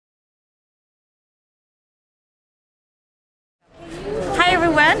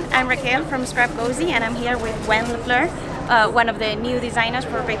everyone, I'm Raquel from Scrapcosy and I'm here with Gwen Lafleur, one of the new designers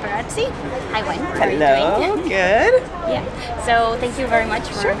for PaperArtsy. Hi Gwen, how are you doing? Good. Yeah, so thank you very much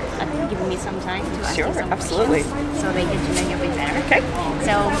for giving me some time to ask you some absolutely. questions so they get to know you a bit better. Okay.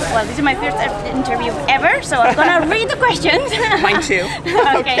 So, well, this is my first interview ever, so I'm gonna read the questions. Mine too.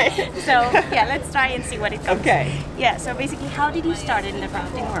 Okay. So, yeah, let's try and see what it comes. Okay. Yeah, so basically, how did you start in the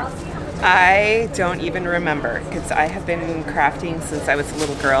crafting world? I don't even remember because I have been crafting since I was a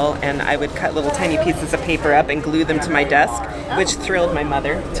little girl, and I would cut little tiny pieces of paper up and glue them to my desk, which thrilled my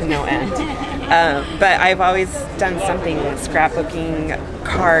mother to no end. But I've always done something, scrapbooking,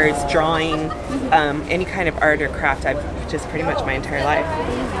 cards, drawing, any kind of art or craft. I've just pretty much my entire life.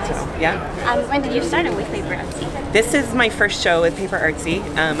 So, yeah. When did you start with PaperArtsy? This is my first show with PaperArtsy.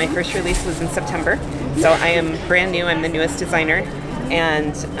 My first release was in September, so I am brand new. I'm the newest designer.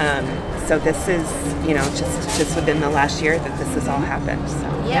 And so this is, you know, just within the last year that this has all happened.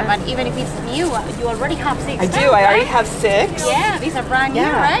 So yeah, but even if it's new, you already have 6. I do. I already have 6. Yeah, these are brand new,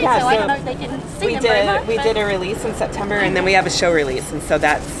 right? Yeah, so I don't know if they didn't see them very much. We did a release in September, and then we have a show release, and so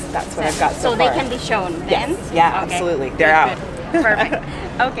that's what I've got so far. So they can be shown then? Yes. Yeah, okay. Absolutely. They're out. Perfect.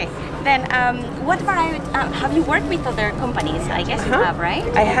 Okay. Then, what about, have you worked with other companies? I guess you have, right?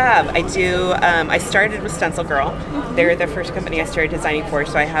 I have. I do. I started with Stencil Girl. They're the first company I started designing for,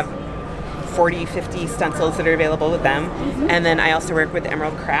 so I have 40, 50 stencils that are available with them. And then I also work with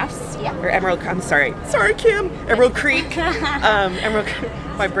Emerald Crafts. Yeah. Or Emerald, I'm sorry, Kim. Emerald Creek.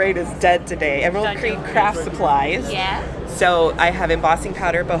 My brain is dead today. Emerald Creek Craft Supplies. Yeah. So I have embossing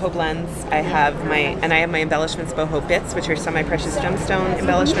powder, boho blends. I have my embellishments, boho bits, which are semi-precious gemstone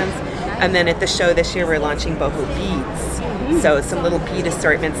embellishments. And then at the show this year, we're launching boho beads. So some little bead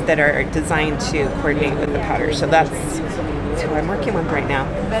assortments that are designed to coordinate with the powder. So that's who I'm working with right now.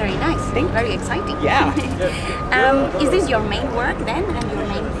 Very nice. Very exciting. Yeah. Is this your main work then, and your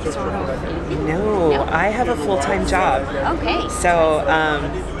main sort of? No, I have a full-time job. Okay. So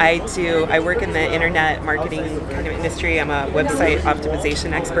I work in the internet marketing kind of industry. I'm a website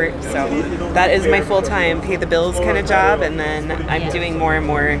optimization expert. So that is my full-time, pay the bills kind of job, and then I'm doing more and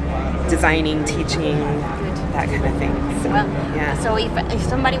more designing, teaching, that kind of thing. So, so if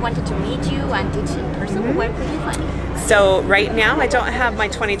somebody wanted to meet you and teach in person, where could you find you? So right now I don't have my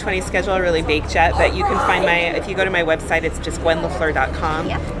 2020 schedule really baked yet, but you can find if you go to my website, it's just gwenlafleur.com.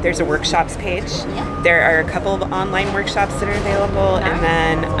 There's a workshops page. There are a couple of online workshops that are available, and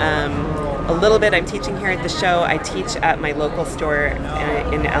then a little bit I'm teaching here at the show. I teach at my local store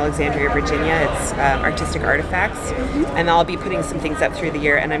in Alexandria, Virginia. It's Artistic Artifacts, and I'll be putting some things up through the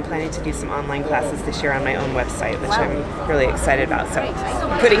year, and I'm planning to do some online classes this year on my own website, which I'm really excited about. So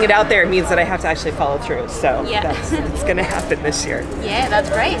putting it out there means that I have to actually follow through. So it's going to happen this year. Yeah, that's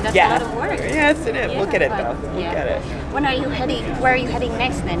great. That's a lot of work. Yes, it is. We'll get it though. We'll get it. When are you heading? Where are you heading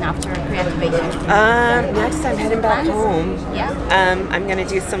next then after Creativation? Next I'm heading back home. Yeah. I'm going to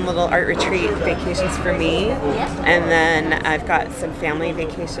do some little art retreat vacations for me, and then I've got some family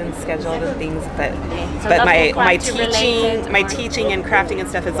vacations scheduled and things. But my teaching and crafting and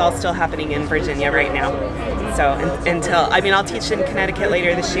stuff is all still happening in Virginia right now. So until I'll teach in Connecticut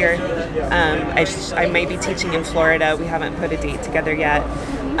later this year. I may be teaching in Florida. We haven't put a date together yet.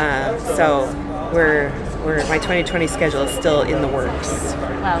 So my 2020 schedule is still in the works.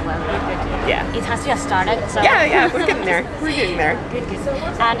 Well, good. Yeah. It has just started. So. Yeah, we're getting there. We're getting there. Good.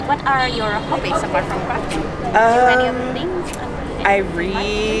 And what are your hobbies apart from crafting? Do you do any other things? I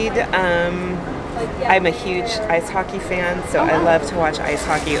read. I'm a huge ice hockey fan, so I love to watch ice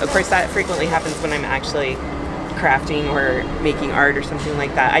hockey. Of course, that frequently happens when I'm actually crafting or making art or something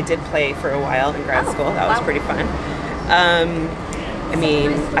like that. I did play for a while in grad school. That was pretty fun.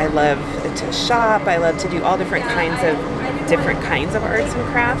 I love to shop. I love to do all different kinds of arts and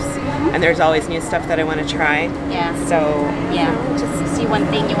crafts, and there's always new stuff that I want to try. Yeah. So just see one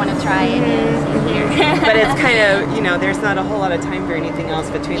thing you want to try and here. But it's kind of there's not a whole lot of time for anything else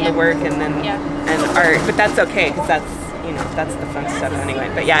between the work and then and art. But that's okay because that's the fun stuff anyway.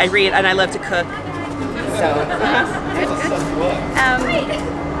 But yeah, I read and I love to cook. So.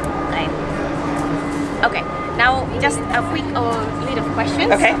 Okay. Now, just a quick lead of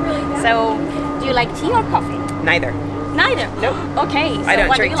questions. Okay. So, do you like tea or coffee? Neither. Neither? Nope. Okay. So I don't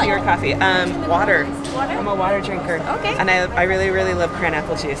what drink do you tea like? or coffee. Water. Water? I'm a water drinker. Okay. And I really, really love cran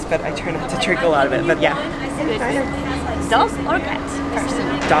apple juice, but I try not to drink a lot of it. But yeah. Good. Dog or cat person?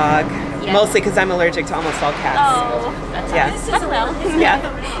 Dog. Yeah. Mostly because I'm allergic to almost all cats. Oh, that's nice. But well. Yeah.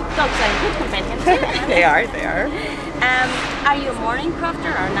 Dogs are good companions. They are. Are you a morning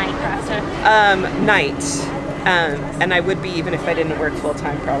crafter or night crafter? Night. And I would be even if I didn't work full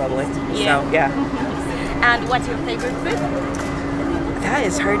time, probably. Yeah. So, yeah. And what's your favorite food? That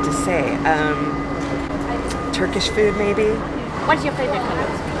is hard to say. Turkish food, maybe. What's your favorite color?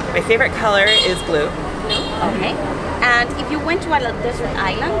 My favorite color is blue. Blue. Okay. And if you went to a desert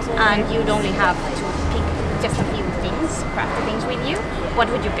island and you'd only have to pick just a few things, crafty things with you, what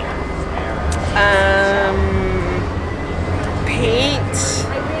would you pick? Paint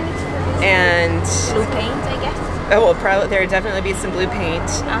and blue paint, I guess. Oh well, probably there would definitely be some blue paint.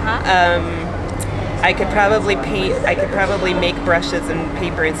 I could probably paint. I could probably make brushes and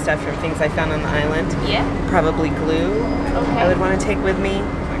paper and stuff from things I found on the island. Yeah. Probably glue. Okay. I would want to take with me,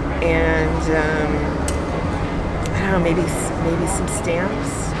 and I don't know, maybe some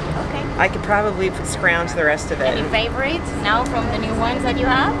stamps. Okay. I could probably scrounge the rest of it. Any favorites now from the new ones that you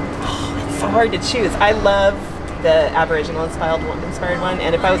have? Oh, it's so hard to choose. I love the Aboriginal inspired one,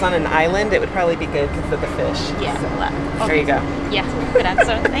 and if I was on an island, it would probably be good because of the fish. Yeah. So, Okay. there you go. Yeah, good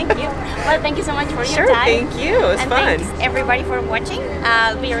answer. Thank you. Well, thank you so much for your time. Sure, thank you. It was and fun. Thanks everybody for watching.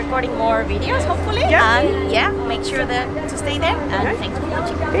 I'll be recording more videos hopefully. Yeah. And yeah, make sure to stay there. And thanks for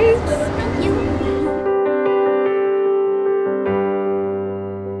watching. Thanks. Thank you.